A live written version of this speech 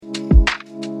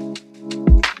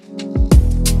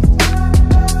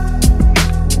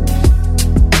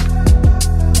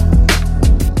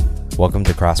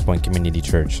Crosspoint Community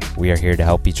Church. We are here to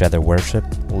help each other worship,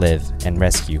 live, and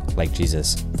rescue like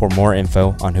Jesus. For more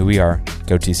info on who we are,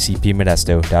 go to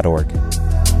cpmodesto.org.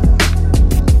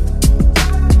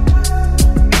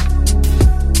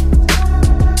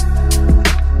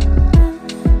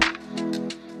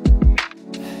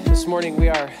 This morning we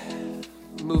are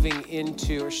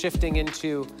shifting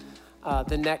into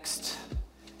the next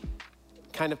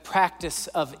kind of practice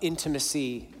of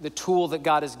intimacy, the tool that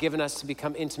God has given us to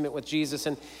become intimate with Jesus.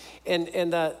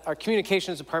 And our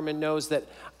communications department knows that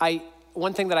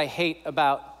one thing that I hate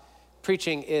about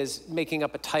preaching is making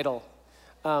up a title.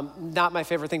 Not my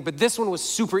favorite thing, but this one was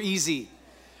super easy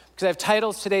because I've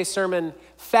titled today's sermon,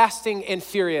 Fasting and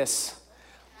Furious.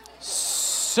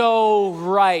 So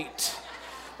right.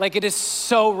 Like it is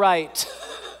so right.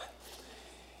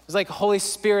 It's like Holy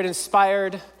Spirit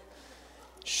inspired.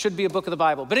 Should be a book of the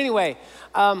Bible. But anyway,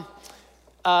 take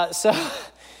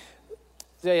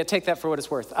that for what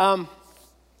it's worth.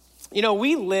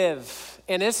 We live,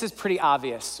 and this is pretty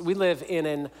obvious, we live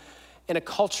in a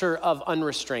culture of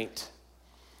unrestraint.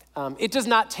 It does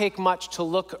not take much to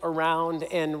look around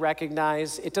and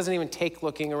recognize, it doesn't even take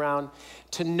looking around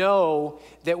to know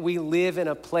that we live in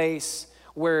a place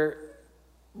where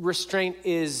restraint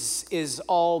is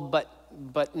all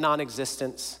but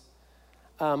non-existence.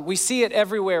 We see it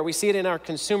everywhere. We see it in our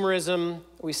consumerism.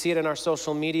 We see it in our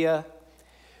social media.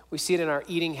 We see it in our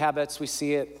eating habits. We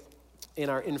see it in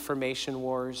our information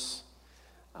wars.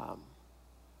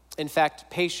 In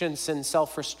fact, patience and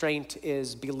self-restraint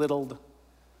is belittled.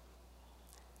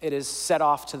 It is set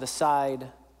off to the side.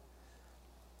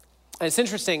 And it's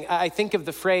interesting. I think of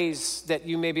the phrase that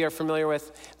you maybe are familiar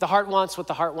with, the heart wants what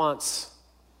the heart wants.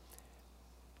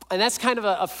 And that's kind of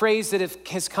a phrase that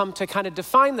has come to kind of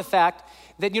define the fact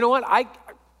that, you know what, I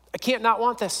can't not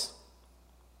want this.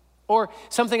 Or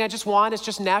something I just want is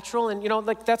just natural and,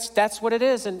 that's what it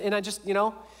is. And I just,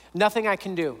 nothing I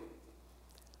can do.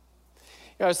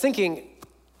 I was thinking,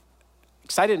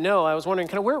 because I didn't know, I was wondering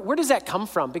kind of where does that come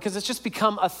from? Because it's just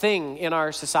become a thing in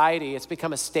our society. It's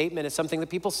become a statement. It's something that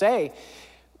people say.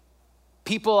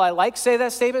 People I like say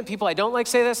that statement. People I don't like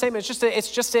say that statement.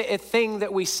 It's just a thing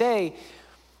that we say.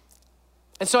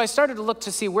 And so I started to look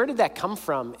to see where did that come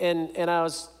from, and it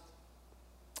was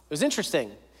interesting.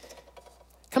 It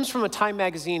comes from a Time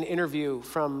magazine interview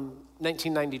from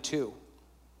 1992.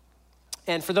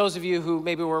 And for those of you who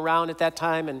maybe were around at that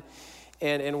time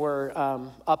and were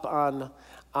up on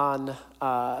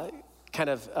kind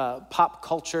of pop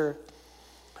culture,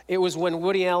 it was when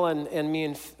Woody Allen and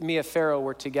Mia Farrow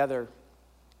were together.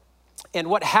 And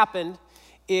what happened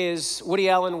is Woody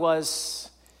Allen was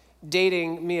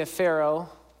dating Mia Farrow,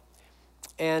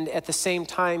 and at the same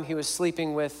time he was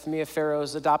sleeping with Mia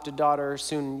Farrow's adopted daughter,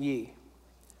 Soon Yi.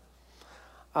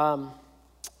 Allen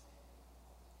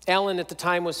at the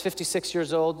time was 56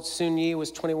 years old, Soon Yi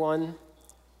was 21,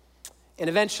 and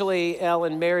eventually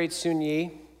Allen married Soon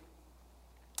Yi,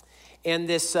 and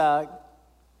this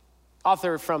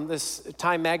author from this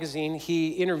Time magazine, he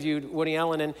interviewed Woody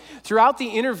Allen, and throughout the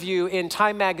interview in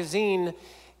Time magazine,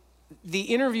 the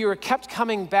interviewer kept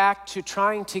coming back to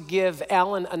trying to give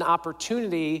Allen an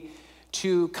opportunity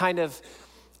to kind of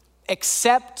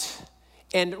accept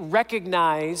and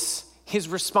recognize his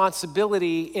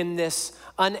responsibility in this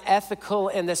unethical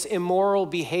and this immoral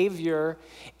behavior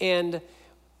and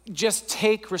just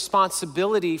take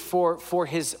responsibility for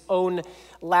his own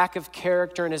lack of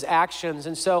character and his actions.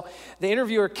 And so the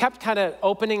interviewer kept kind of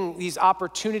opening these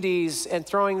opportunities and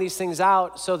throwing these things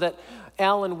out so that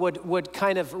Allen would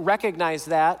kind of recognize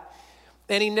that,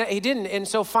 and he didn't. And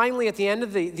so finally at the end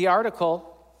of the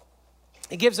article,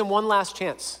 he gives him one last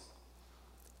chance.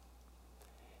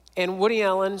 And Woody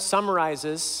Allen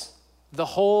summarizes the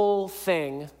whole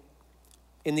thing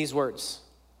in these words: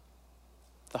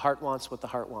 the heart wants what the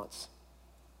heart wants.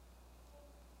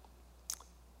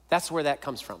 That's where that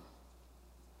comes from.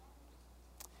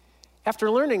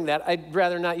 After learning that, I'd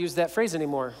rather not use that phrase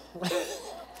anymore.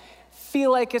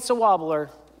 Feel like it's a wobbler,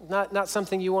 not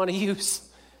something you want to use,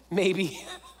 maybe.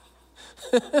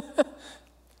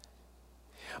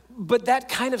 But that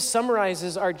kind of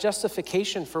summarizes our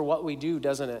justification for what we do,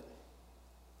 doesn't it?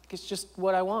 It's just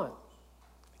what I want.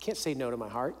 I can't say no to my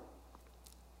heart.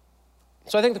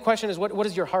 So I think the question is, what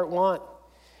does your heart want?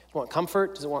 Does it want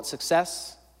comfort? Does it want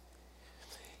success?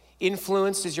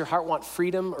 Influence? Does your heart want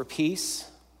freedom or peace?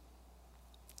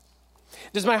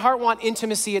 Does my heart want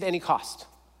intimacy at any cost?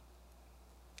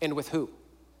 And with who?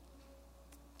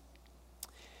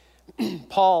 The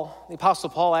Apostle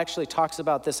Paul actually talks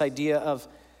about this idea of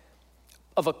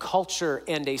of a culture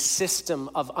and a system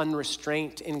of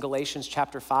unrestraint in Galatians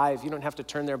chapter 5. You don't have to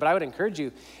turn there, but I would encourage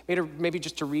you maybe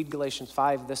just to read Galatians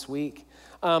 5 this week.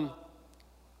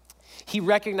 He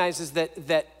recognizes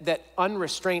that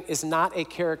unrestraint is not a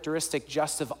characteristic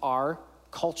just of our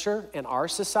culture and our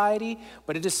society,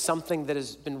 but it is something that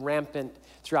has been rampant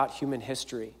throughout human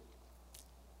history.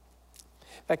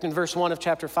 In fact, in verse 1 of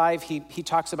chapter 5, he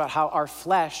talks about how our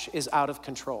flesh is out of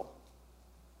control.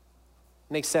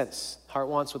 Makes sense. Heart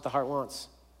wants what the heart wants.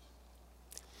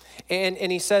 And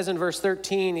he says in verse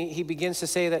 13, he begins to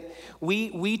say that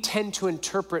we tend to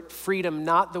interpret freedom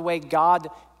not the way God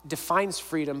defines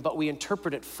freedom, but we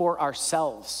interpret it for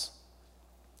ourselves.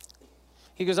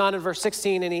 He goes on in verse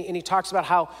 16 and he talks about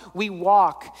how we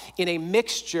walk in a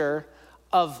mixture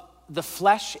of the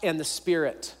flesh and the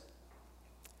spirit.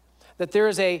 That there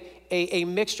is a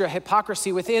mixture, a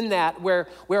hypocrisy within that where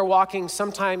we're walking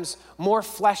sometimes more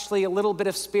fleshly, a little bit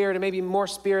of spirit, and maybe more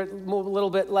spirit, a little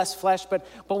bit less flesh, but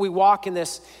we walk in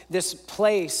this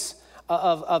place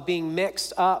of being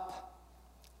mixed up.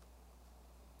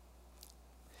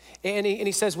 And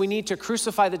he says we need to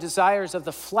crucify the desires of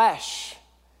the flesh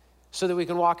so that we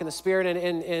can walk in the spirit.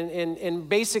 And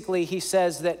basically he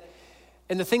says that,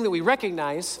 and the thing that we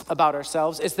recognize about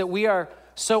ourselves is that we are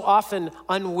so often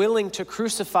unwilling to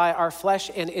crucify our flesh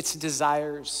and its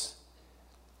desires.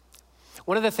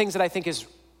 One of the things that I think is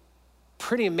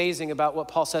pretty amazing about what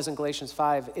Paul says in Galatians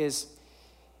 5 is,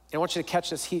 and I want you to catch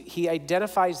this, he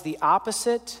identifies the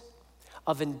opposite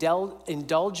of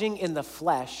indulging in the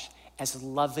flesh as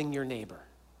loving your neighbor.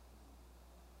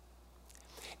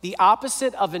 The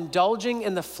opposite of indulging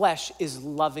in the flesh is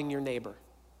loving your neighbor.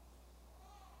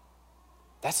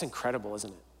 That's incredible,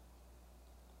 isn't it?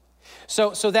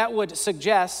 So that would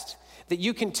suggest that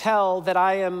you can tell that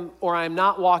I am or I'm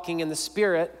not walking in the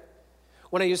Spirit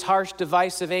when I use harsh,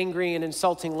 divisive, angry, and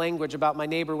insulting language about my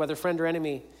neighbor, whether friend or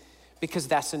enemy, because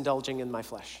that's indulging in my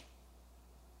flesh.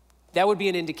 That would be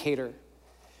an indicator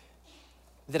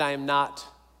that I am not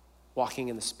walking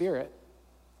in the Spirit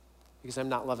because I'm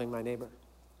not loving my neighbor.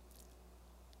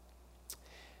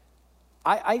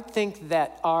 I think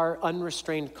that our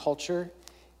unrestrained culture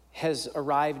has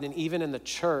arrived, and even in the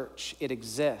church, it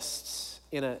exists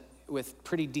with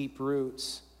pretty deep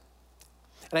roots.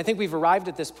 And I think we've arrived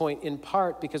at this point in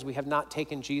part because we have not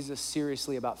taken Jesus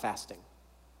seriously about fasting.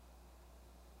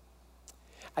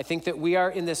 I think that we are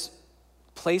in this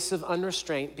place of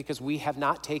unrestraint because we have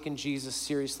not taken Jesus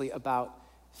seriously about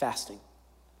fasting.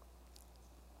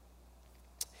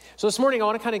 So this morning, I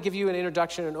want to kind of give you an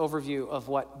introduction and overview of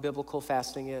what biblical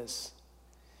fasting is.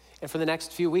 And for the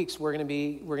next few weeks, we're going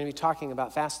to be talking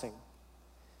about fasting.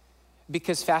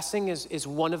 Because fasting is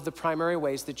one of the primary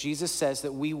ways that Jesus says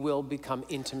that we will become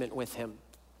intimate with him.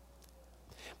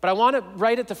 But I want to,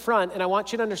 right at the front, and I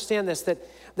want you to understand this,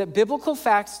 that biblical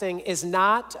fasting is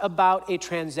not about a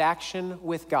transaction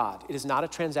with God. It is not a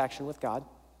transaction with God.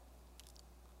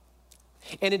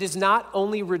 And it is not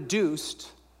only reduced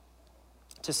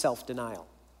to self-denial.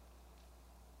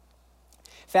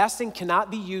 Fasting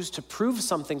cannot be used to prove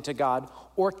something to God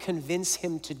or convince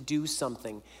him to do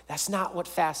something. That's not what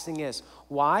fasting is.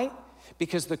 Why?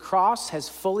 Because the cross has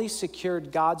fully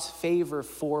secured God's favor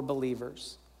for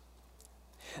believers.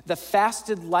 The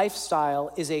fasted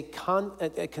lifestyle is a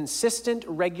consistent,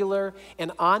 regular,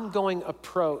 and ongoing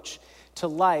approach to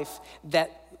life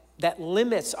that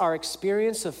limits our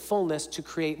experience of fullness to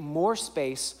create more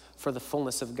space for the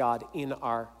fullness of God in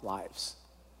our lives.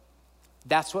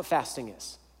 That's what fasting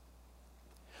is.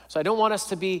 So I don't want us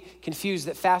to be confused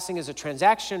that fasting is a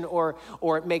transaction or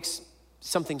it makes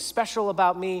something special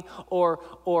about me or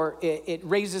it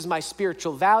raises my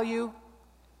spiritual value.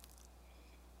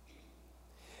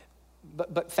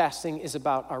 But fasting is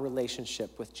about our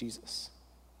relationship with Jesus.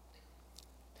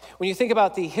 When you think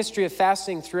about the history of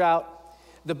fasting throughout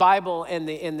the Bible and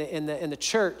the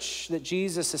church that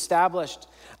Jesus established,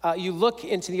 you look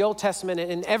into the Old Testament,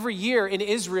 and every year in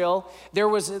Israel, there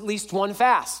was at least one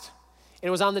fast. And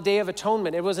it was on the Day of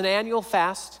Atonement. It was an annual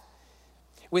fast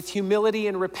with humility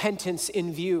and repentance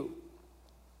in view.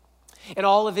 And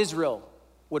all of Israel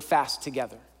would fast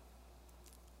together.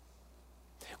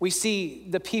 We see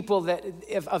the people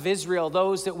of Israel,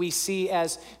 those that we see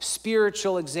as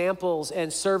spiritual examples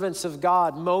and servants of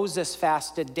God. Moses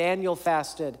fasted, Daniel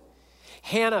fasted,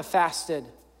 Hannah fasted,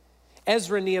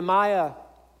 Ezra, Nehemiah,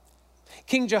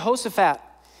 King Jehoshaphat,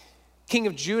 king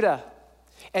of Judah,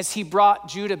 as he brought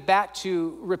Judah back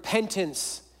to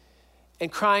repentance and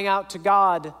crying out to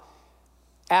God,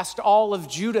 asked all of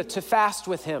Judah to fast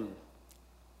with him.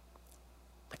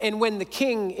 And when the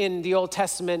king in the Old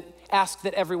Testament asked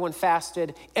that everyone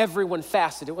fasted.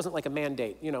 It wasn't like a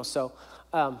mandate, so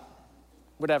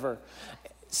whatever.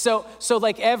 So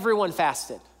like everyone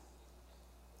fasted.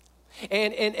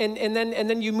 And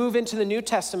then you move into the New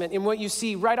Testament, and what you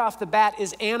see right off the bat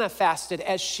is Anna fasted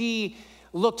as she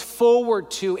looked forward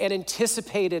to and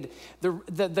anticipated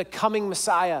the coming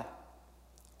Messiah.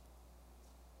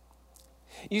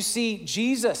 You see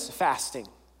Jesus fasting.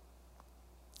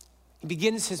 He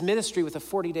begins his ministry with a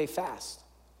 40-day fast.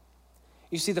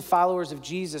 You see the followers of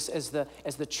Jesus as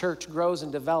the church grows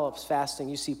and develops fasting.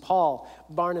 You see Paul,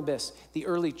 Barnabas, the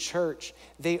early church,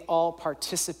 they all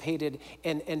participated,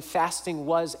 and fasting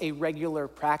was a regular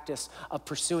practice of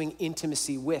pursuing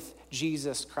intimacy with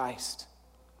Jesus Christ.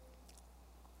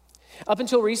 Up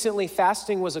until recently,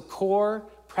 fasting was a core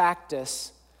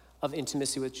practice of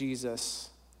intimacy with Jesus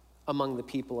among the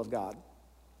people of God.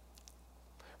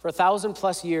 For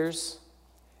 1,000+ years,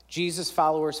 Jesus'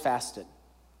 followers fasted.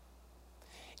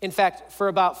 In fact, for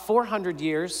about 400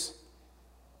 years,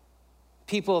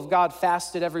 people of God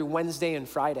fasted every Wednesday and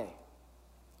Friday,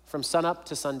 from sunup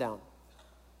to sundown.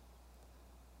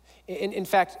 In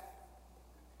fact,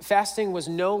 fasting was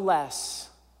no less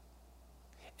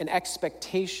an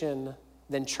expectation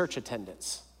than church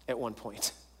attendance at one point.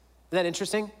 Isn't that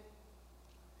interesting?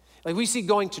 Like, we see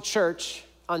going to church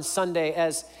on Sunday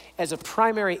as a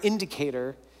primary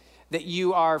indicator that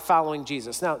you are following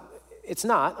Jesus. Now, it's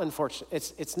not, unfortunately.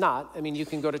 It's not. I mean, you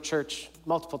can go to church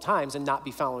multiple times and not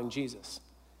be following Jesus.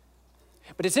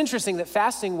 But it's interesting that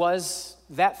fasting was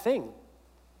that thing.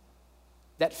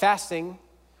 That fasting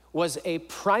was a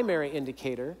primary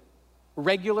indicator.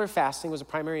 Regular fasting was a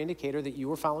primary indicator that you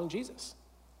were following Jesus.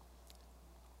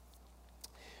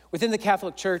 Within the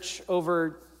Catholic Church,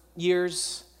 over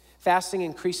years, fasting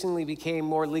increasingly became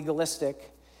more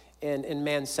legalistic and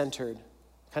man-centered.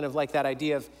 Kind of like that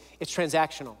idea of it's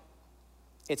transactional.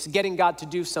 It's getting God to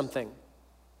do something.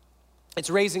 It's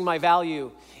raising my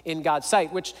value in God's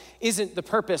sight, which isn't the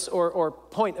purpose or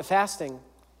point of fasting.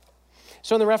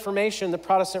 So in the Reformation, the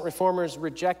Protestant reformers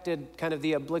rejected kind of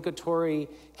the obligatory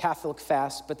Catholic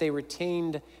fast, but they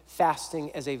retained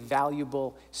fasting as a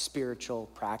valuable spiritual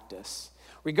practice.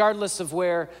 Regardless of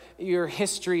where your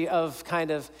history of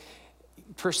kind of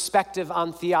perspective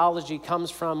on theology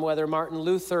comes from, whether Martin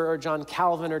Luther or John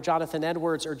Calvin or Jonathan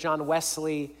Edwards or John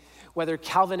Wesley, whether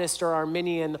Calvinist or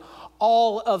Arminian,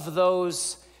 all of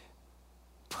those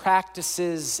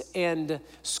practices and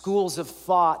schools of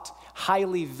thought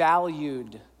highly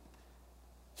valued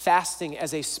fasting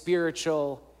as a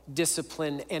spiritual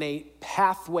discipline and a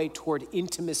pathway toward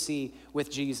intimacy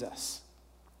with Jesus.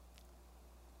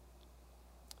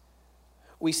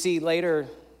 We see later,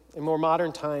 in more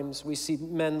modern times, we see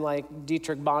men like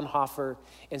Dietrich Bonhoeffer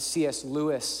and C.S.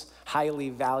 Lewis highly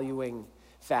valuing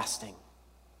fasting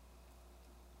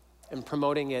and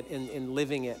promoting it and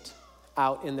living it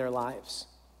out in their lives.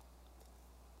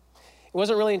 It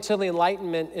wasn't really until the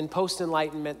Enlightenment and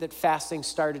post-Enlightenment that fasting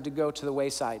started to go to the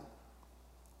wayside.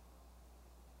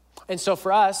 And so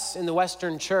for us in the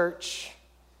Western church,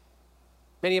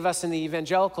 many of us in the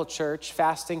evangelical church,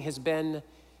 fasting has been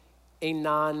a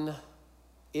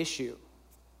non-issue.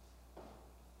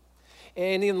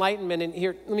 And the Enlightenment, and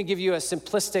here, let me give you a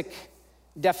simplistic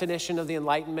definition of the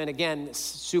Enlightenment. Again, it's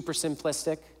super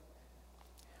simplistic.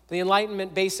 The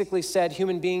Enlightenment basically said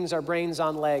human beings are brains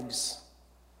on legs.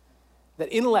 That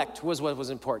intellect was what was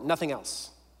important, nothing else.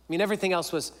 I mean, everything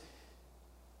else was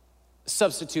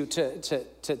substitute to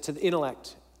the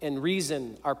intellect, and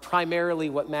reason are primarily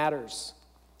what matters.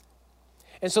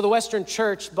 And so the Western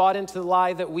church bought into the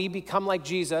lie that we become like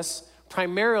Jesus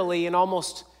primarily and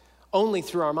almost only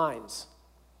through our minds.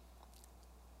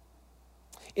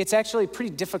 It's actually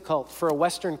pretty difficult for a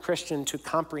Western Christian to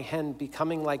comprehend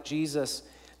becoming like Jesus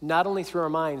not only through our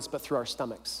minds, but through our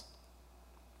stomachs.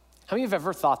 How many of you have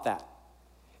ever thought that?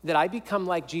 That I become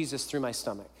like Jesus through my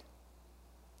stomach?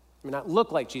 I mean, not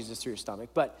look like Jesus through your stomach,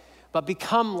 but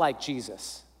become like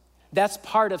Jesus. That's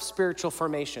part of spiritual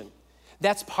formation.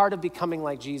 That's part of becoming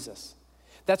like Jesus.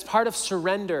 That's part of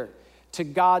surrender to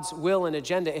God's will and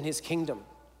agenda in his kingdom.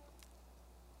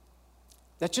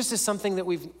 That just is something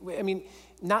that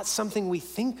not something we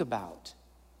think about.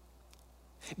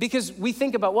 Because we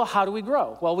think about, well, how do we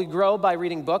grow? Well, we grow by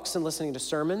reading books and listening to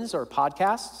sermons or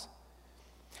podcasts.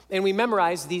 And we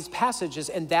memorize these passages,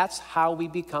 and that's how we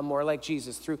become more like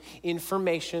Jesus, through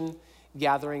information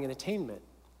gathering and attainment.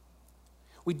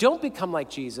 We don't become like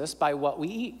Jesus by what we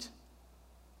eat,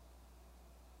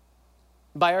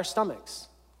 by our stomachs.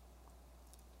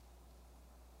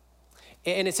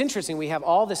 And it's interesting, we have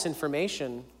all this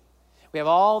information, we have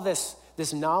all this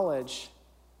knowledge,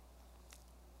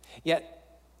 Yet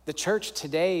the church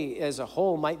today as a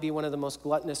whole might be one of the most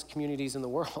gluttonous communities in the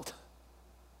world.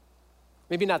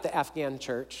 Maybe not the Afghan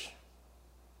church,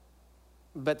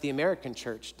 but the American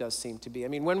church does seem to be. I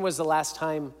mean, when was the last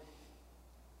time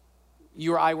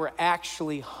you or I were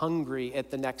actually hungry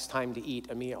at the next time to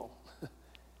eat a meal? I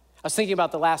was thinking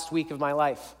about the last week of my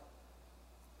life.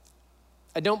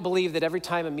 I don't believe that every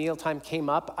time a mealtime came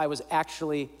up, I was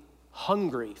actually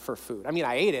hungry for food. I mean,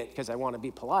 I ate it because I want to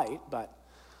be polite, but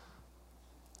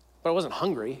I wasn't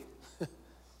hungry.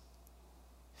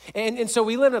 And so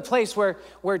we live in a place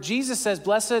where Jesus says,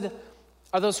 blessed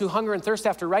are those who hunger and thirst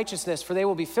after righteousness, for they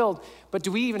will be filled. But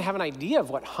do we even have an idea of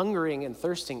what hungering and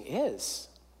thirsting is?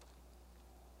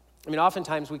 I mean,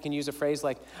 oftentimes we can use a phrase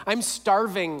like, I'm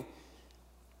starving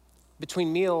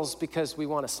between meals because we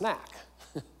want a snack.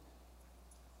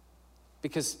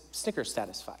 Because Snickers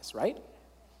satisfies, right?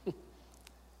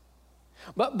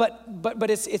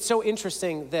 But it's so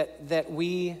interesting that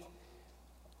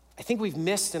I think we've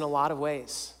missed in a lot of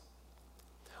ways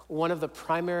one of the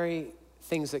primary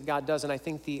things that God does, and I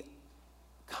think the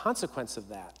consequence of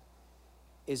that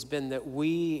has been that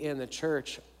we in the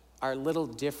church are a little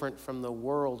different from the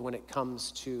world when it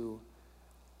comes to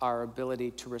our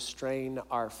ability to restrain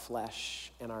our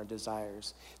flesh and our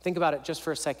desires. Think about it just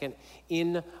for a second.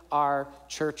 In our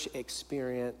church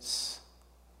experience,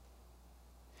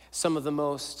 some of the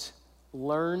most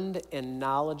learned and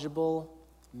knowledgeable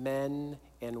men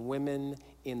and women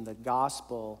in the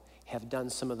gospel have done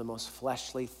some of the most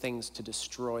fleshly things to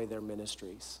destroy their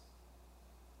ministries.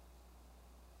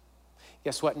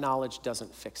 Guess what? Knowledge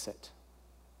doesn't fix it.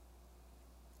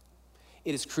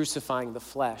 It is crucifying the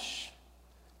flesh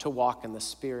to walk in the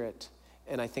Spirit.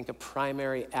 And I think a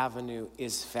primary avenue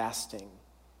is fasting.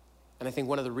 And I think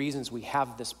one of the reasons we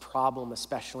have this problem,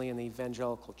 especially in the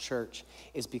evangelical church,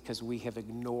 is because we have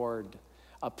ignored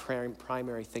a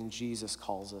primary thing Jesus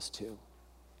calls us to.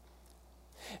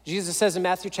 Jesus says in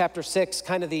Matthew chapter 6,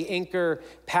 kind of the anchor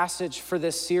passage for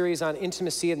this series on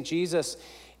intimacy in Jesus,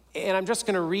 and I'm just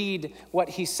going to read what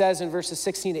he says in verses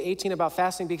 16 to 18 about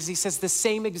fasting, because he says the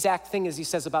same exact thing as he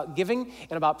says about giving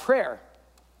and about prayer.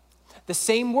 The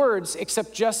same words,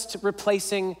 except just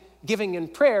replacing giving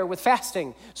and prayer with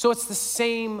fasting. So it's the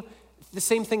same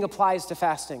thing applies to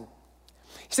fasting.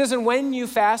 He says, and when you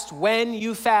fast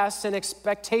in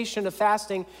expectation of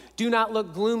fasting, do not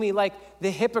look gloomy like the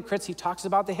hypocrites. He talks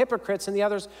about the hypocrites and the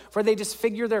others, for they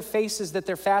disfigure their faces that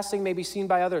their fasting may be seen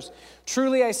by others.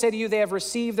 Truly, I say to you, they have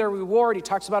received their reward. He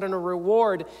talks about a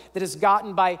reward that is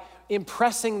gotten by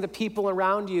impressing the people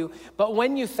around you. But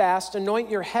when you fast, anoint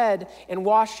your head and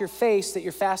wash your face, that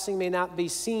your fasting may not be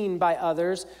seen by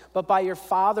others, but by your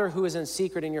Father who is in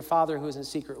secret, and your Father who is in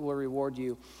secret will reward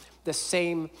you. The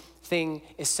same thing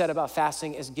is said about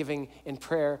fasting as giving and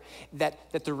prayer, that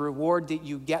the reward that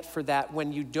you get for that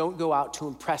when you don't go out to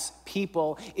impress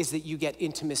people is that you get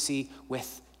intimacy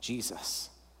with Jesus.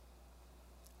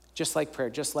 Just like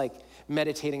prayer, just like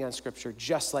meditating on Scripture,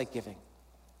 just like giving.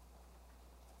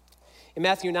 In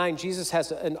Matthew 9, Jesus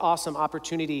has an awesome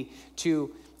opportunity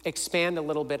to expand a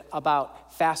little bit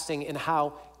about fasting and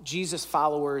how Jesus'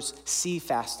 followers see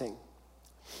fasting.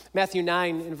 Matthew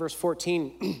 9 in verse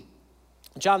 14,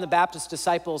 John the Baptist's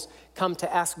disciples come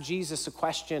to ask Jesus a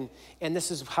question, and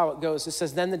this is how it goes. It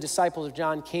says, then the disciples of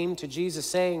John came to Jesus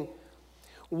saying,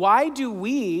 why do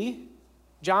we,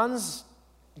 John's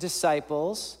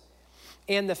disciples,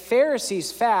 and the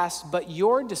Pharisees fast, but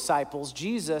your disciples,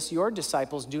 Jesus, your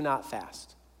disciples do not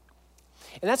fast?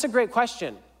 And that's a great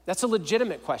question. That's a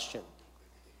legitimate question.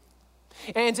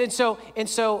 And so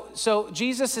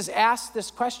Jesus has asked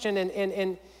this question,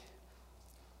 and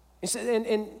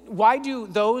why do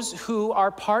those who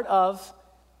are part of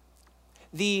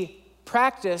the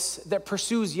practice that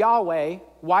pursues Yahweh,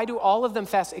 why do all of them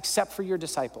fast except for your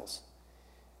disciples?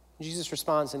 Jesus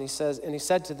responds and he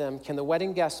said to them, can the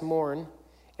wedding guests mourn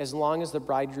as long as the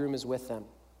bridegroom is with them?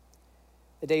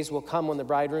 The days will come when the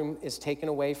bridegroom is taken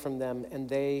away from them, and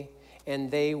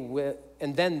then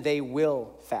they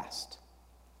will fast.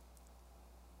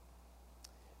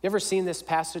 You ever seen this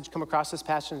passage, come across this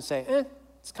passage and say,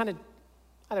 it's kind of,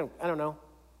 I don't know.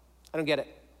 I don't get it.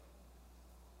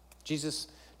 Jesus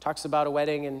talks about a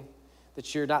wedding and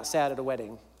that you're not sad at a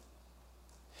wedding.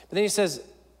 But then he says,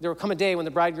 there will come a day when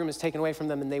the bridegroom is taken away from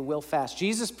them and they will fast.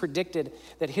 Jesus predicted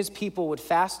that his people would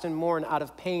fast and mourn out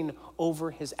of pain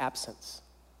over his absence.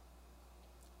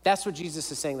 That's what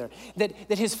Jesus is saying there.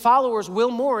 That his followers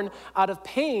will mourn out of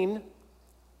pain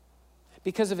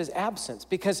because of his absence.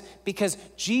 Because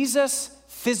Jesus'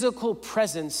 physical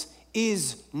presence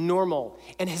is normal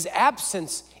and his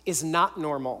absence is not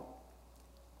normal.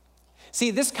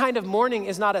 See, this kind of mourning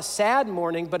is not a sad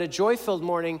mourning, but a joy-filled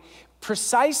mourning,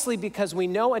 precisely because we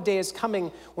know a day is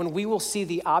coming when we will see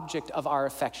the object of our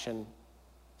affection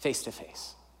face to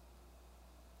face.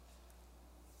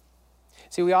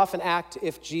 See, we often act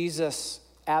if Jesus'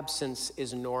 absence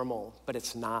is normal, but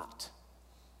it's not.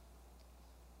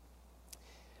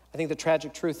 I think the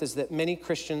tragic truth is that many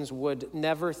Christians would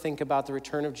never think about the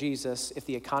return of Jesus if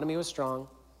the economy was strong,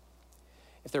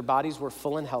 if their bodies were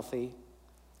full and healthy,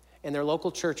 and their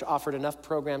local church offered enough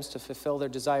programs to fulfill their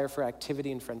desire for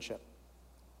activity and friendship.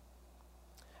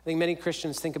 I think many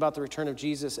Christians think about the return of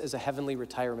Jesus as a heavenly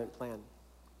retirement plan.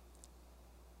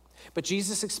 But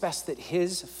Jesus expects that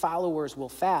his followers will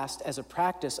fast as a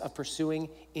practice of pursuing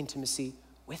intimacy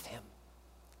with him.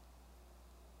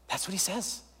 That's what he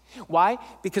says. Why?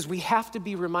 Because we have to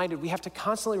be reminded, we have to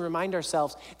constantly remind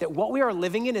ourselves that what we are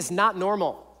living in is not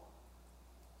normal.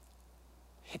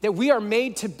 That we are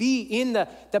made to be in the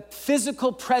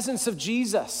physical presence of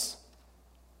Jesus.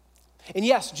 And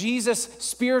yes, Jesus'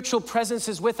 spiritual presence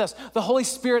is with us. The Holy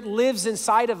Spirit lives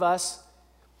inside of us,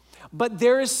 but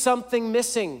there is something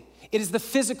missing. It is the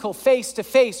physical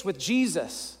face-to-face with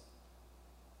Jesus.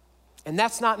 And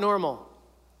that's not normal.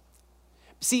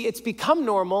 See, it's become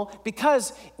normal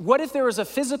because what if there was a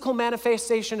physical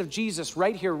manifestation of Jesus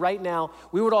right here, right now?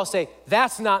 We would all say,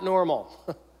 that's not normal.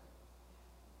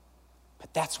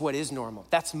 But that's what is normal.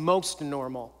 That's most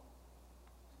normal.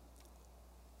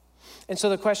 And so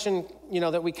the question,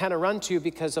 that we kind of run to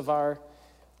because of our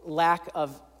lack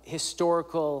of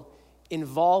historical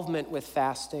involvement with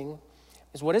fasting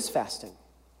is, what is fasting?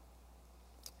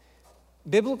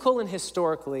 Biblical and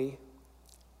historically,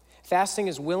 fasting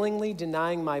is willingly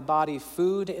denying my body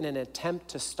food in an attempt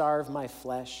to starve my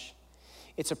flesh.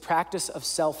 It's a practice of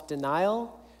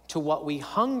self-denial to what we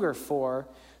hunger for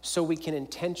so we can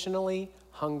intentionally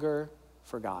hunger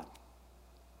for God.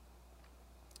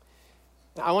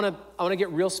 Now, I want to get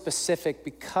real specific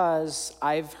because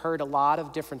I've heard a lot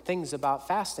of different things about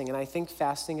fasting, and I think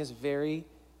fasting is very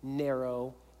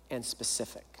narrow and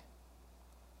specific.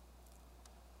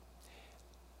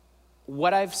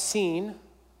 What I've seen, and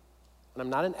I'm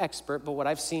not an expert, but what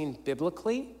I've seen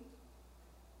biblically,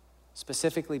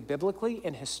 specifically biblically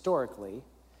and historically,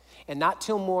 and not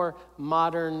till more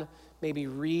modern, maybe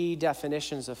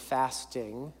redefinitions of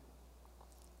fasting,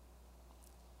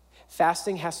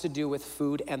 fasting has to do with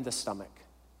food and the stomach,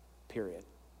 period.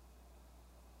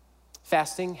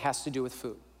 Fasting has to do with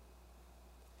food.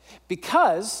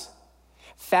 Because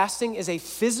fasting is a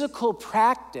physical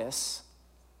practice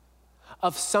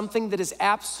of something that is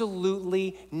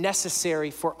absolutely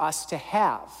necessary for us to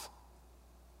have.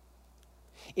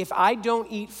 If I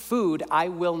don't eat food, I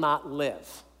will not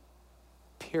live,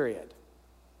 period.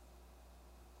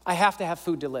 I have to have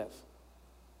food to live.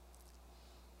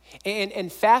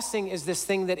 And fasting is this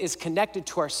thing that is connected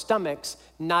to our stomachs,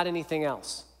 not anything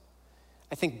else,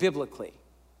 I think biblically.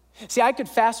 See, I could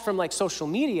fast from social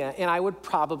media and I would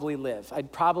probably live.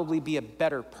 I'd probably be a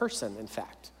better person, in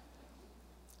fact.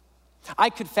 I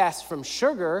could fast from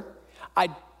sugar.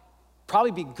 I'd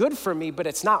probably be good for me, but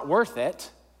it's not worth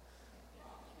it.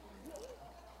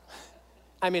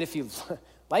 I mean, if you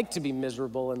like to be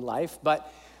miserable in life,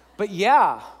 but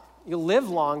yeah, you'll live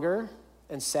longer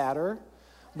and sadder.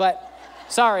 But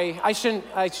sorry, I should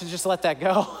just let that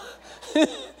go.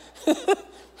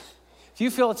 If you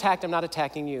feel attacked, I'm not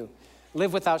attacking you.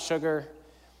 Live without sugar,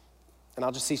 and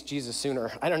I'll just see Jesus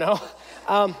sooner. I don't know.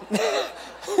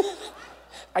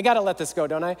 I gotta let this go,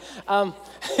 don't I?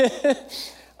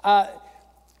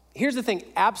 Here's the thing,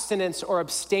 abstinence or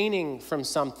abstaining from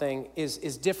something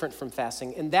is different from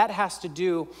fasting, and that has to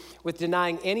do with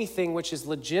denying anything which is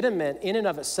legitimate in and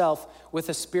of itself with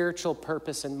a spiritual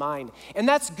purpose in mind. And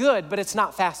that's good, but it's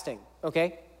not fasting,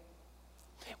 okay?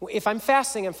 If I'm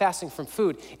fasting from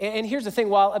food. And here's the thing,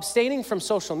 while abstaining from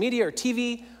social media or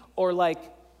TV or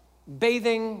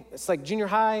bathing, it's like junior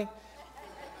high,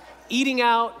 eating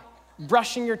out,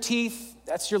 brushing your teeth,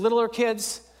 that's your littler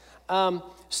kids,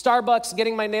 Starbucks,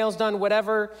 getting my nails done,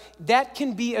 whatever, that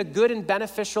can be a good and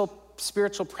beneficial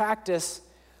spiritual practice,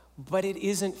 but it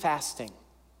isn't fasting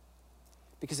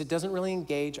because it doesn't really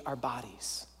engage our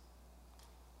bodies.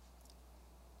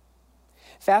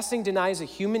 Fasting denies a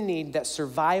human need that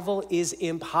survival is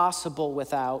impossible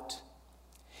without.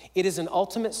 It is an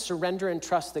ultimate surrender and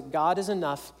trust that God is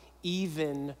enough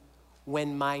even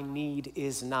when my need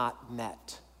is not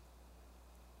met.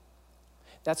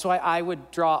 That's why I would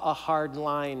draw a hard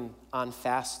line on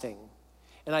fasting.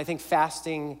 And I think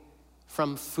fasting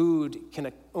from food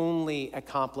can only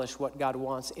accomplish what God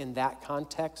wants in that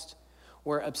context,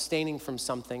 where abstaining from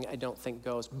something I don't think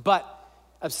goes. But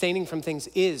abstaining from things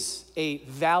is a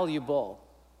valuable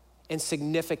and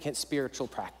significant spiritual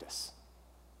practice.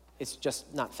 It's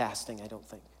just not fasting, I don't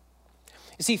think.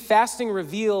 You see, fasting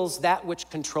reveals that which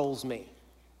controls me.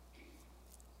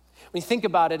 When you think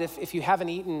about it, if you haven't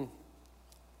eaten,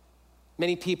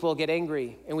 many people get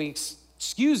angry, and we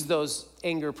excuse those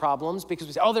anger problems because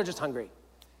we say, oh, they're just hungry.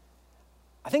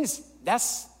 I think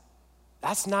that's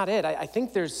not it. I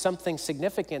think there's something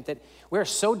significant that we're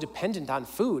so dependent on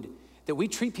food that we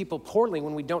treat people poorly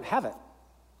when we don't have it.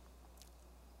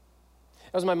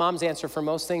 That was my mom's answer for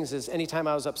most things, is anytime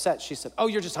I was upset, she said, oh,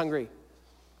 you're just hungry.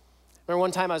 Remember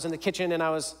one time I was in the kitchen and I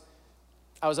was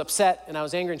upset and I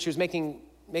was angry, and she was making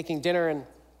dinner, and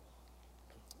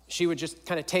she would just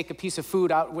kind of take a piece of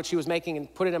food out, what she was making,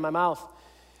 and put it in my mouth.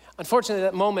 Unfortunately,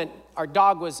 at that moment, our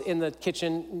dog was in the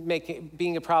kitchen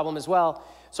being a problem as well.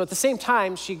 So at the same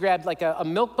time, she grabbed like a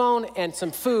milk bone and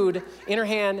some food in her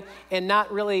hand, and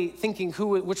not really thinking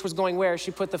which was going where.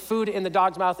 She put the food in the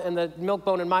dog's mouth and the milk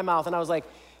bone in my mouth, and I was like,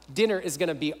 dinner is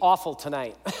gonna be awful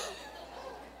tonight.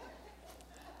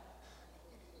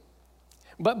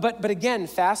 But again,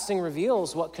 fasting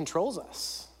reveals what controls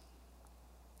us.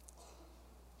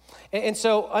 And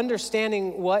so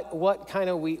understanding what kind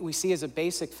of we see as a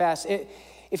basic fast,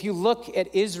 if you look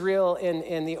at Israel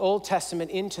in the Old Testament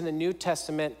into the New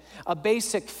Testament, a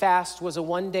basic fast was a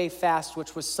one-day fast,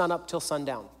 which was sun up till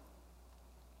sundown.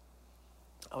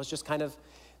 That was just kind of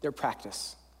their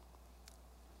practice.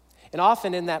 And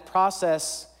often in that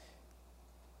process,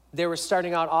 they were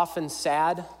starting out often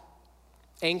sad,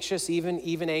 anxious,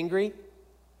 even angry.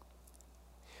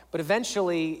 But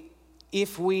eventually,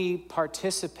 if we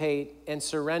participate and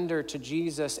surrender to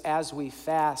Jesus as we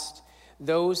fast,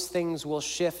 those things will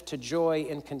shift to joy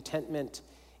and contentment,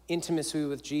 intimacy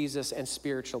with Jesus, and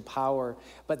spiritual power.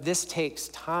 But this takes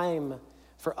time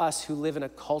for us who live in a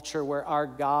culture where our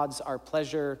gods are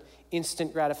pleasure,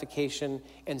 instant gratification,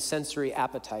 and sensory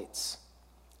appetites.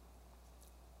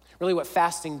 Really what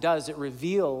fasting does, it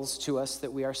reveals to us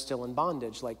that we are still in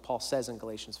bondage, like Paul says in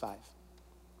Galatians 5.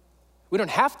 We don't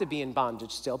have to be in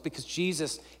bondage still because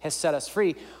Jesus has set us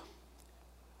free,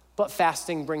 but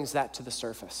fasting brings that to the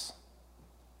surface.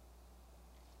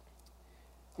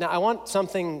 Now, I want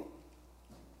something,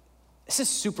 this is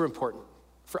super important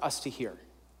for us to hear.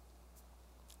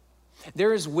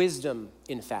 There is wisdom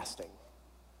in fasting.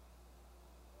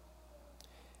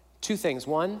 Two things.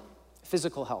 One,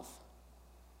 physical health.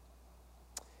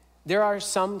 There are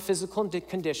some physical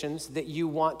conditions that you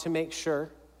want to make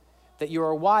sure that you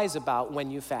are wise about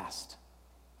when you fast.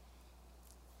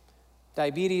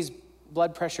 Diabetes,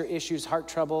 blood pressure issues, heart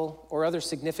trouble, or other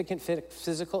significant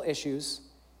physical issues.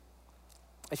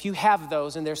 If you have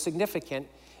those and they're significant,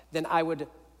 then I would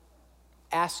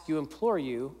ask you, implore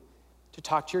you, to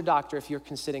talk to your doctor if you're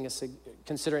considering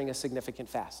a significant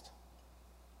fast.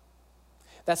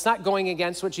 That's not going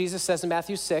against what Jesus says in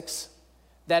Matthew 6.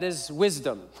 That is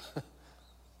wisdom.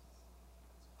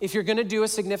 If you're gonna do a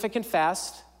significant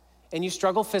fast and you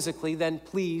struggle physically, then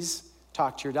please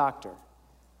talk to your doctor.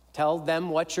 Tell them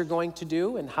what you're going to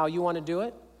do and how you want to do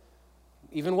it,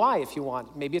 even why if you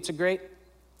want. Maybe it's a great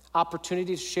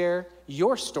opportunity to share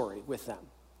your story with them.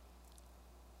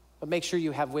 But make sure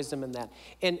you have wisdom in that.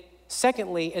 And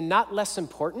secondly, and not less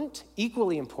important,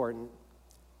 equally important,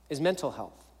 is mental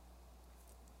health.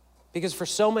 Because for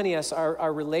so many of us,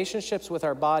 our relationships with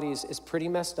our bodies is pretty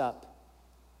messed up.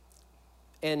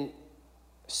 And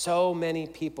so many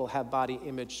people have body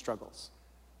image struggles.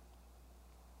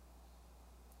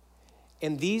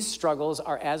 And these struggles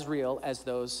are as real as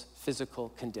those physical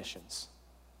conditions.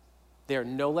 They are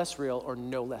no less real or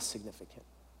no less significant.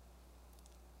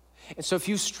 And so if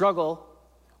you struggle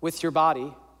with your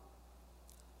body,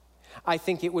 I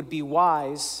think it would be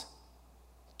wise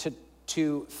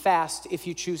to fast, if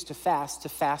you choose to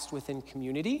fast within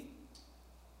community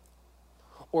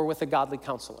or with a godly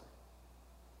counselor.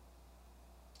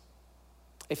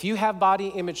 If you have body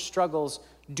image struggles,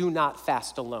 do not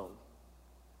fast alone.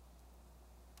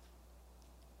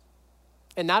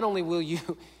 And not only will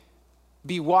you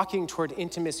be walking toward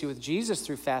intimacy with Jesus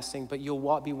through fasting, but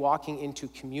you'll be walking into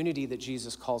community that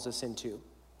Jesus calls us into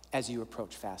as you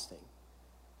approach fasting.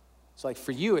 So like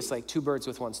for you, it's like two birds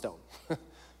with one stone.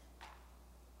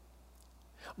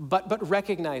 But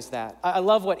recognize that. I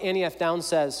love what Annie F. Downs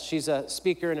says. She's a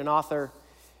speaker and an author.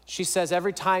 She says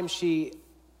every time she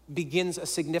begins a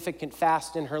significant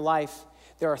fast in her life,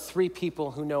 there are 3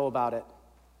 people who know about it: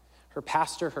 her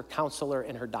pastor, her counselor,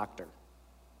 and her doctor.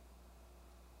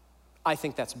 I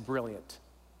think that's brilliant.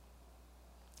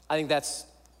 I think that's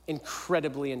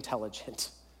incredibly intelligent,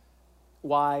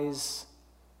 wise.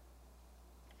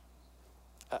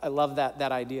 I love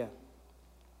that idea.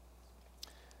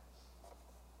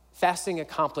 Fasting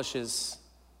accomplishes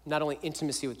not only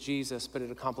intimacy with Jesus, but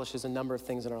it accomplishes a number of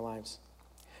things in our lives.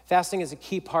 Fasting is a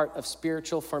key part of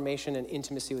spiritual formation and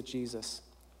intimacy with Jesus.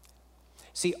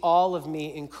 See, all of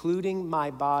me, including my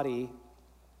body,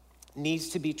 needs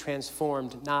to be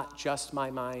transformed, not just my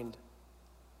mind.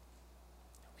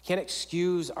 We can't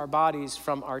excuse our bodies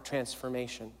from our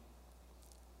transformation.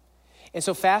 And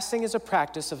so fasting is a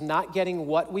practice of not getting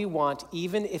what we want,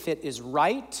 even if it is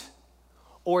right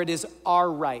or it is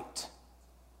our right.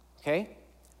 Okay?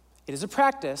 It is a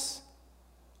practice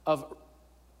of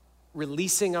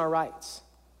releasing our rights.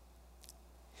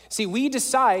 See, we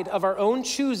decide of our own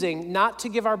choosing not to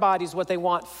give our bodies what they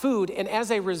want, food, and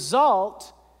as a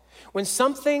result, when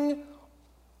something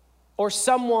or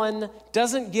someone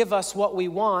doesn't give us what we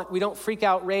want, we don't freak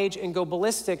out, rage, and go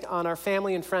ballistic on our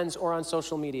family and friends or on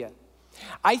social media.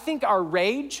 I think our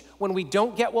rage when we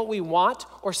don't get what we want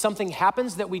or something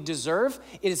happens that we deserve,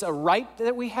 it is a right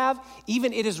that we have,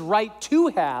 even it is right to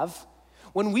have.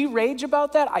 When we rage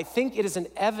about that, I think it is an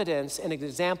evidence and an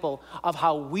example of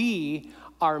how we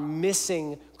are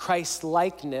missing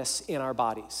Christ-likeness in our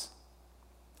bodies,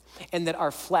 and that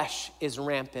our flesh is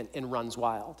rampant and runs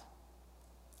wild.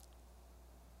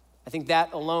 I think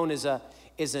that alone is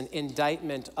an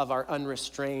indictment of our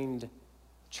unrestrained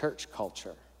church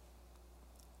culture.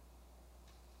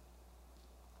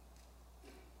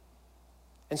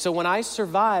 And so when I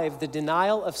survive the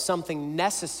denial of something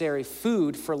necessary,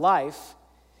 food for life,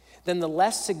 then the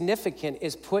less significant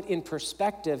is put in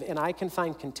perspective, and I can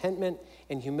find contentment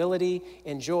and humility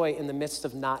and joy in the midst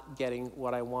of not getting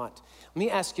what I want. Let me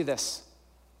ask you this.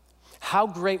 How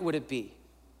great would it be?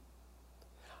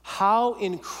 How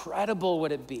incredible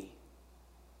would it be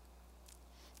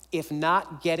if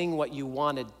not getting what you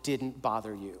wanted didn't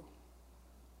bother you?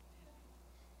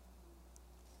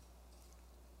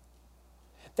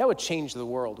 That would change the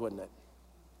world, wouldn't it?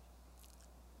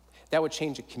 That would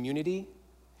change a community.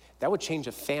 That would change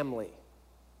a family.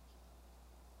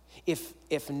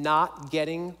 If not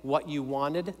getting what you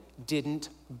wanted didn't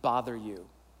bother you.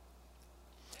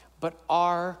 But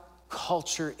our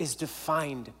culture is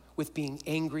defined with being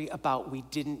angry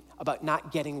about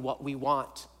not getting what we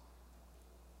want.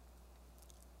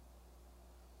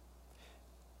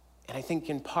 And I think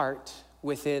in part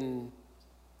within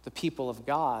the people of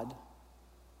God,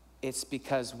 it's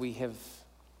because we have,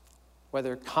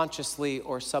 whether consciously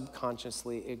or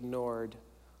subconsciously, ignored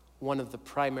one of the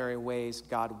primary ways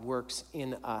God works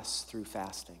in us through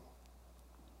fasting.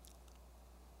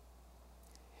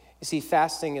 You see,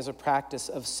 fasting is a practice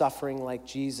of suffering like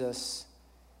Jesus,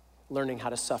 learning how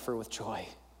to suffer with joy.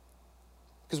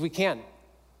 Because we can.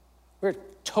 We're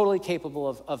totally capable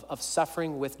of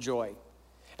suffering with joy.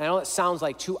 And I know it sounds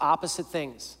like two opposite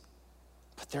things,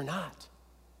 but they're not.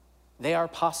 They are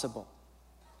possible.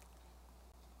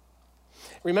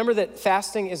 Remember that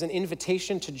fasting is an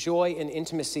invitation to joy and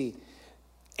intimacy.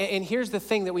 And here's the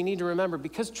thing that we need to remember.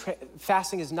 Because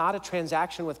fasting is not a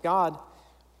transaction with God,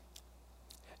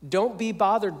 don't be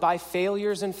bothered by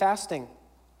failures in fasting.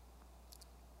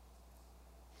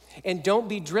 And don't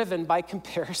be driven by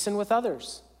comparison with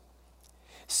others.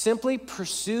 Simply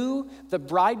pursue the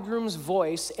bridegroom's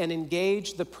voice and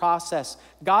engage the process.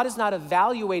 God is not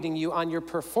evaluating you on your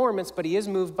performance, but he is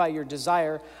moved by your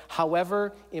desire,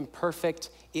 however imperfect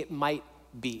it might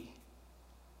be.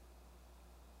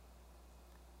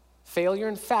 Failure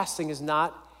in fasting is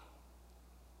not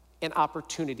an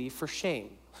opportunity for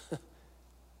shame.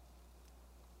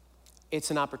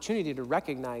 It's an opportunity to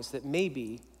recognize that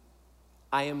maybe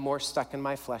I am more stuck in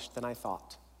my flesh than I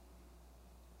thought.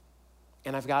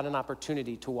 And I've got an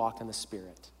opportunity to walk in the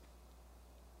Spirit.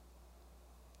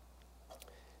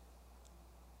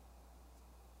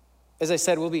 As I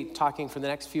said, we'll be talking for the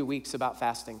next few weeks about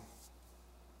fasting.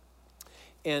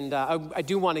 And I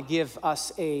do want to give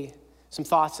us some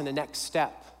thoughts and a next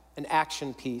step, an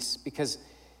action piece, because,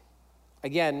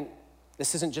 again,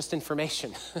 this isn't just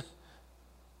information.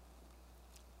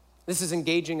 This is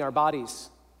engaging our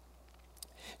bodies.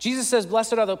 Jesus says,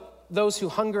 "Blessed are those who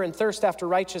hunger and thirst after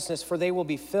righteousness, for they will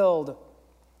be filled."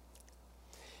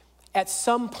 At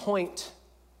some point,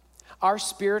 our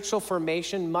spiritual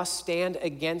formation must stand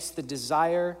against the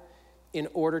desire in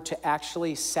order to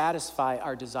actually satisfy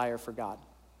our desire for God.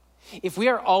 If we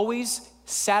are always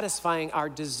satisfying our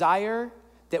desire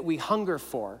that we hunger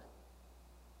for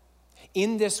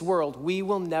in this world, we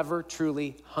will never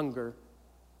truly hunger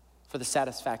for the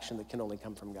satisfaction that can only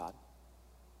come from God.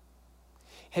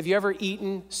 Have you ever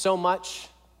eaten so much,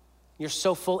 you're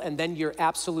so full, and then your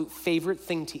absolute favorite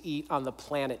thing to eat on the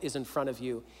planet is in front of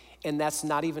you, and that's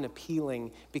not even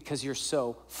appealing because you're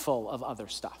so full of other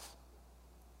stuff?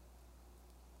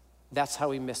 that's how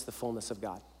we miss the fullness of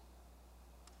God.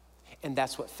 And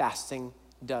that's what fasting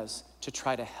does to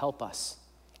try to help us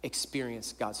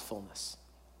experience God's fullness.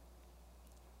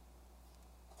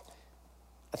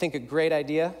 I think a great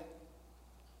idea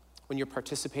when you're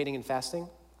participating in fasting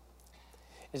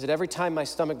is that every time my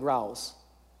stomach growls,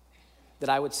 that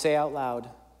I would say out loud,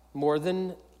 more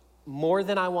than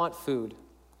I want food,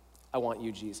 I want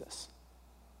you, Jesus.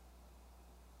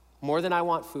 More than I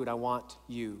want food, I want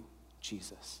you,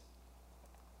 Jesus.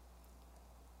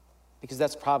 Because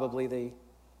that's probably the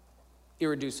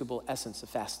irreducible essence of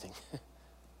fasting.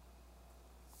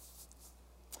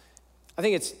 I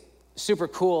think it's super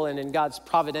cool and in God's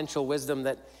providential wisdom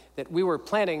that we were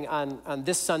planning on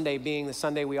this Sunday being the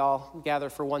Sunday we all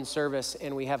gather for one service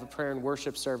and we have a prayer and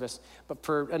worship service. But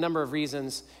for a number of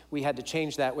reasons, we had to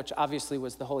change that, which obviously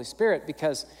was the Holy Spirit,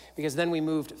 because then we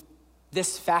moved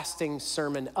this fasting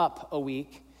sermon up a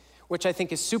week, which I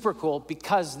think is super cool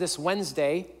because this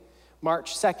Wednesday,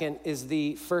 March 2nd, is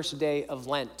the first day of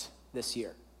Lent this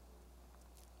year.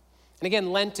 And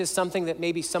again, Lent is something that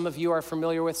maybe some of you are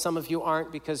familiar with, some of you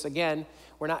aren't, because again,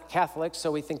 we're not Catholic,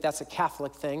 so we think that's a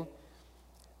Catholic thing.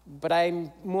 But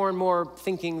I'm more and more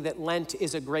thinking that Lent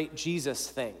is a great Jesus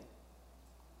thing.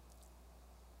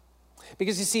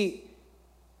 Because you see,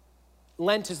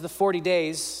 Lent is the 40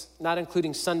 days, not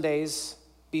including Sundays,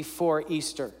 before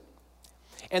Easter.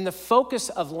 And the focus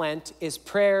of Lent is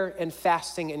prayer and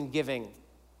fasting and giving.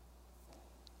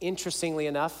 Interestingly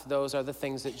enough, those are the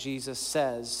things that Jesus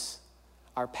says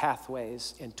are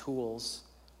pathways and tools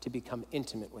to become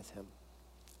intimate with him.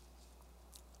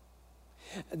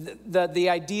 The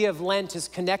idea of Lent is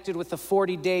connected with the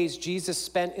 40 days Jesus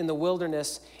spent in the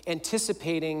wilderness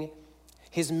anticipating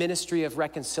his ministry of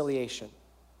reconciliation.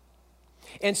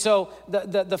 And so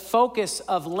the focus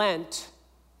of Lent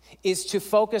is to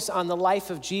focus on the life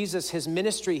of Jesus, his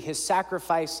ministry, his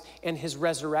sacrifice, and his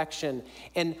resurrection.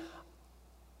 An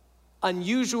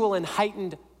unusual and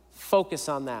heightened focus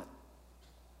on that.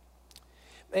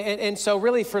 And so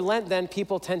really for Lent then,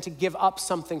 people tend to give up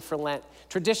something for Lent.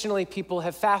 Traditionally, people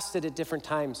have fasted at different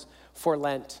times for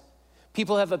Lent.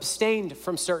 People have abstained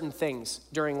from certain things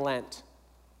during Lent.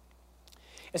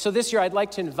 And so this year, I'd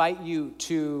like to invite you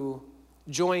to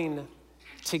join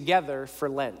together for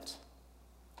Lent.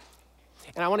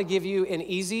 And I want to give you an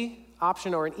easy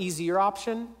option or an easier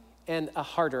option and a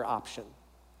harder option.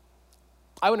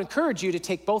 I would encourage you to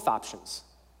take both options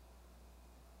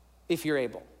if you're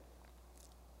able.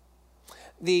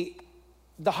 The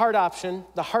harder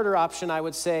option, I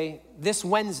would say, this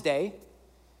Wednesday,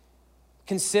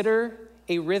 consider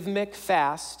a rhythmic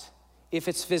fast if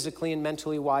it's physically and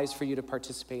mentally wise for you to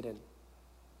participate in.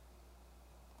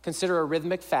 Consider a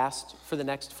rhythmic fast for the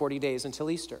next 40 days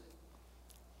until Easter.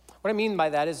 What I mean by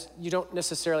that is you don't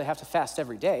necessarily have to fast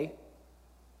every day.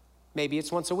 Maybe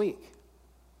it's once a week.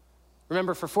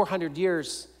 Remember, for 400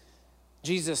 years,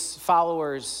 Jesus'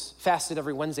 followers fasted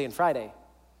every Wednesday and Friday.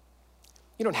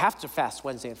 You don't have to fast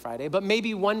Wednesday and Friday, but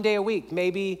maybe one day a week.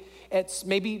 Maybe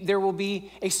there will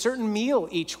be a certain meal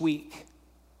each week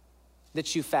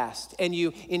that you fast, and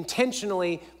you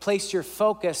intentionally place your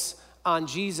focus on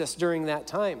Jesus during that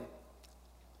time.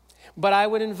 But I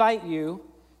would invite you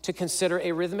to consider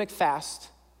a rhythmic fast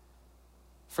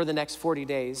for the next 40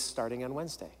 days starting on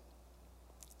Wednesday.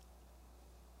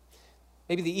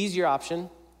 Maybe the easier option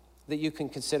that you can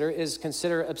consider is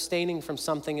consider abstaining from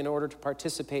something in order to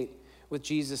participate with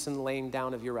Jesus in the laying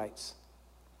down of your rights.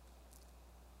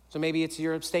 So maybe it's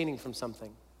you're abstaining from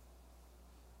something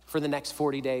for the next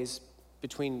 40 days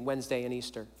between Wednesday and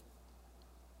Easter.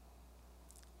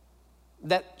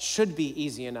 That should be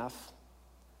easy enough.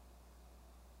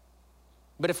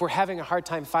 But if we're having a hard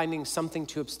time finding something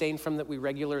to abstain from that we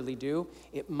regularly do,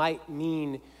 it might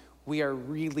mean we are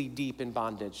really deep in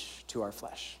bondage to our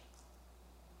flesh.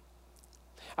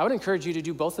 I would encourage you to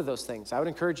do both of those things. I would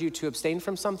encourage you to abstain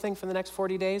from something for the next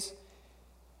 40 days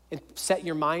and set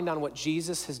your mind on what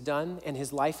Jesus has done in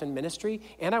his life and ministry.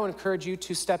 And I would encourage you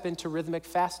to step into rhythmic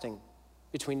fasting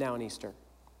between now and Easter.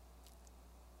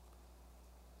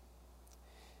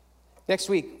 Next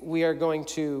week, we are going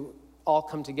to all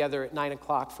come together at 9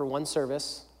 o'clock for one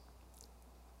service,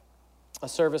 a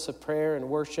service of prayer and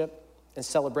worship and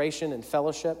celebration and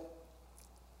fellowship.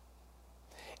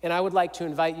 And I would like to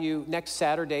invite you next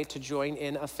Saturday to join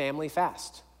in a family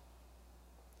fast.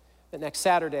 The next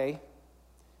Saturday,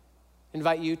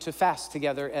 invite you to fast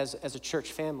together as a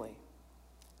church family.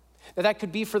 Now that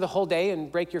could be for the whole day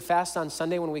and break your fast on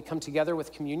Sunday when we come together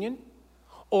with communion.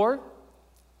 Or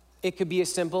it could be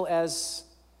as simple as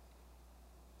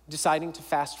deciding to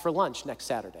fast for lunch next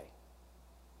Saturday.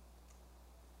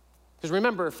 Because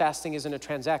remember, fasting isn't a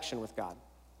transaction with God.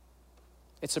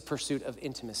 It's a pursuit of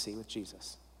intimacy with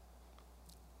Jesus.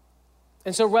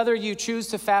 And so whether you choose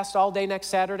to fast all day next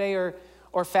Saturday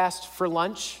or fast for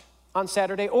lunch on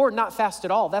Saturday or not fast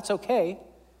at all, that's okay.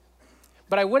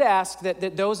 But I would ask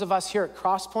that those of us here at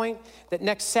Crosspoint, that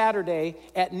next Saturday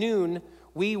at noon,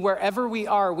 wherever we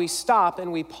are, we stop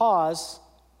and we pause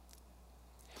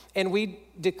and we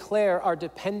declare our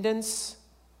dependence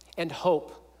and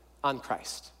hope on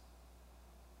Christ.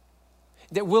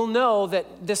 That we'll know that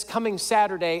this coming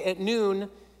Saturday at noon,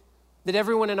 that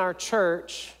everyone in our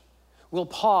church will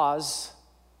pause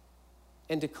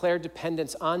and declare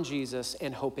dependence on Jesus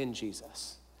and hope in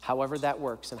Jesus, however that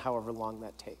works and however long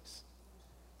that takes.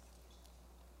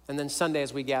 And then Sunday,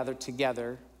 as we gather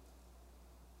together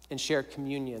and share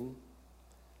communion,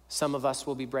 some of us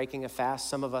will be breaking a fast,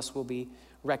 some of us will be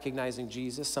recognizing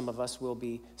Jesus, some of us will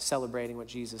be celebrating what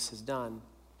Jesus has done,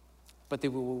 but they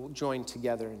will join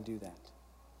together and do that.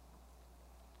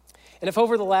 And if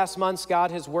over the last months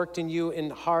God has worked in you in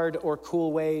hard or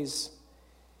cool ways,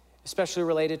 especially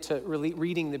related to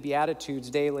reading the Beatitudes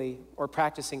daily or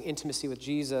practicing intimacy with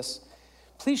Jesus,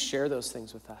 please share those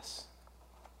things with us.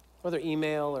 Whether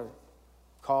email or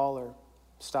call or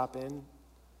stop in.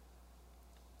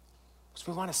 Because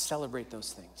we want to celebrate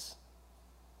those things.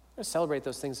 We're going to celebrate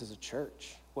those things as a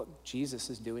church, what Jesus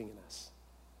is doing in us.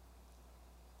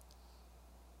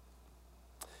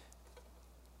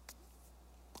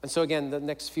 And so again, the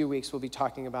next few weeks we'll be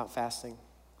talking about fasting.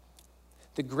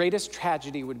 The greatest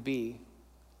tragedy would be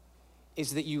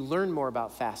is that you learn more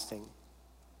about fasting,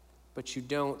 but you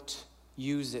don't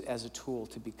use it as a tool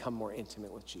to become more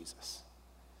intimate with Jesus.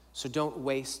 So don't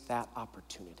waste that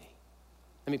opportunity.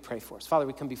 Let me pray for us. Father,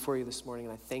 we come before you this morning,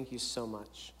 and I thank you so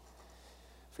much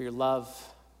for your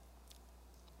love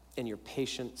and your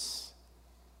patience,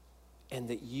 and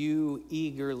that you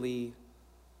eagerly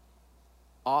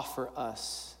offer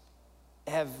us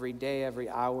every day, every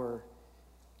hour,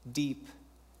 deep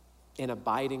and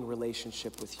abiding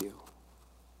relationship with you.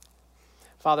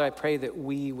 Father, I pray that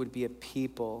we would be a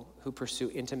people who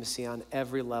pursue intimacy on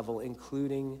every level,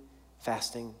 including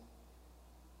fasting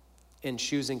and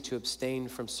choosing to abstain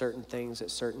from certain things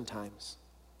at certain times.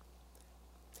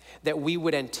 That we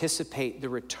would anticipate the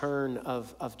return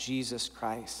of Jesus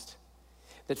Christ.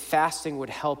 That fasting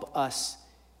would help us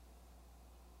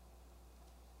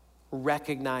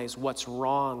recognize what's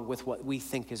wrong with what we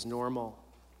think is normal.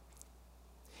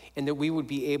 And that we would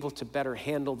be able to better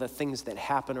handle the things that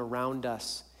happen around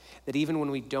us. That even when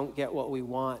we don't get what we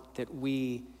want, that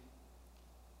we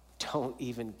don't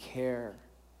even care,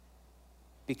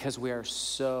 because we are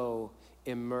so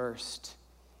immersed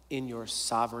in your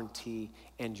sovereignty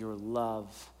and your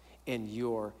love and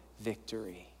your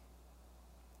victory.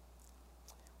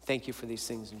 Thank you for these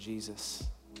things in Jesus.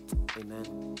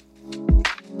 Amen.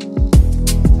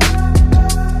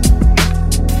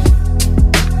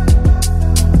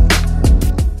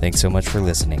 Thanks so much for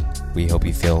listening. We hope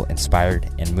you feel inspired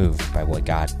and moved by what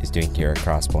God is doing here at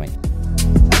Crosspoint.